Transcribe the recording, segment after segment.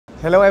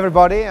Hello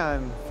everybody,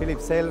 I'm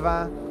Philipp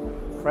Selva,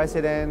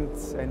 President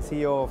and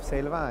CEO of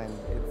SELVA, and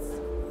it's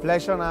a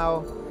pleasure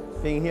now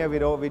being here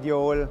with you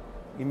all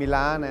in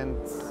Milan, and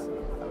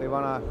we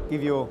want to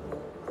give you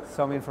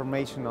some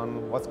information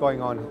on what's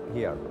going on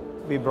here.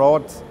 We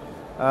brought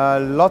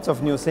lots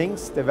of new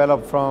things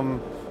developed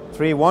from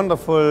three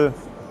wonderful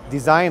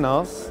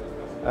designers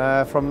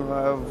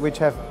which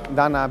have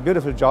done a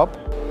beautiful job.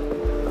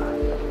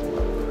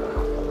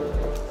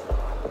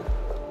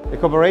 The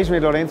cooperation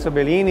with Lorenzo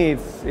Bellini,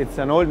 it's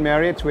an old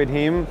marriage with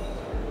him,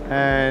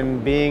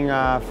 and being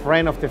a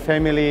friend of the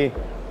family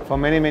for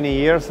many, many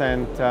years.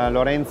 And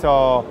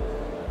Lorenzo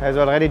has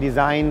already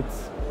designed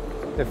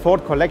the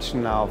fourth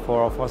collection now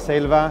for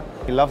SELVA.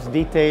 He loves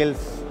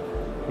details,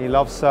 he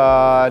loves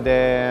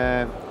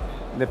the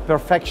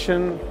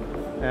perfection,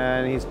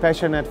 and he's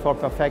passionate for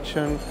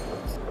perfection.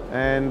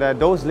 And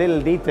those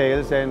little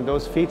details and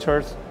those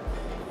features,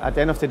 at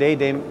the end of the day,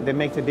 they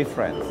make the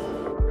difference.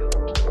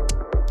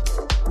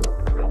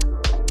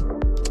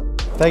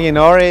 Peggy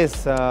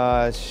Norris,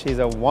 she's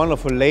a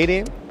wonderful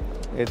lady.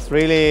 It's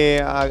really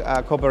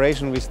a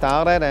cooperation we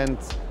started and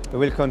we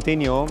will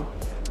continue.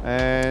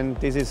 And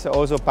this is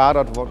also part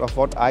of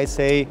what I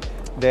say,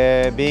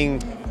 there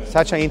being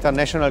such an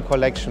international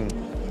collection,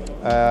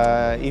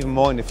 even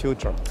more in the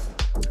future.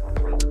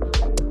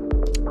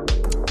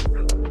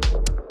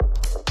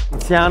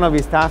 Tiziano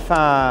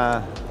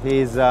Bistaffa,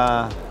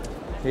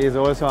 he is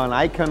also an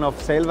icon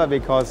of SELVA,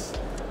 because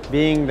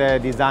being the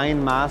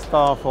design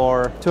master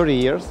for 30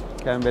 years,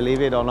 can believe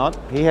it or not,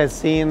 he has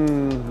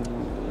seen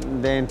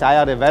the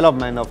entire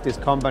development of this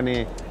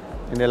company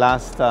in the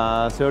last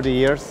 30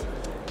 years.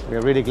 We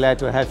are really glad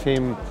to have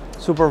him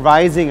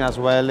supervising as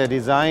well the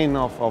design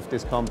of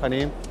this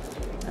company,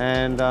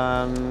 and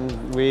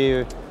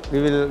we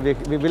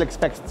will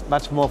expect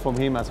much more from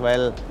him as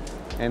well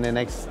in the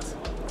next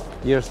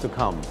years to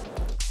come.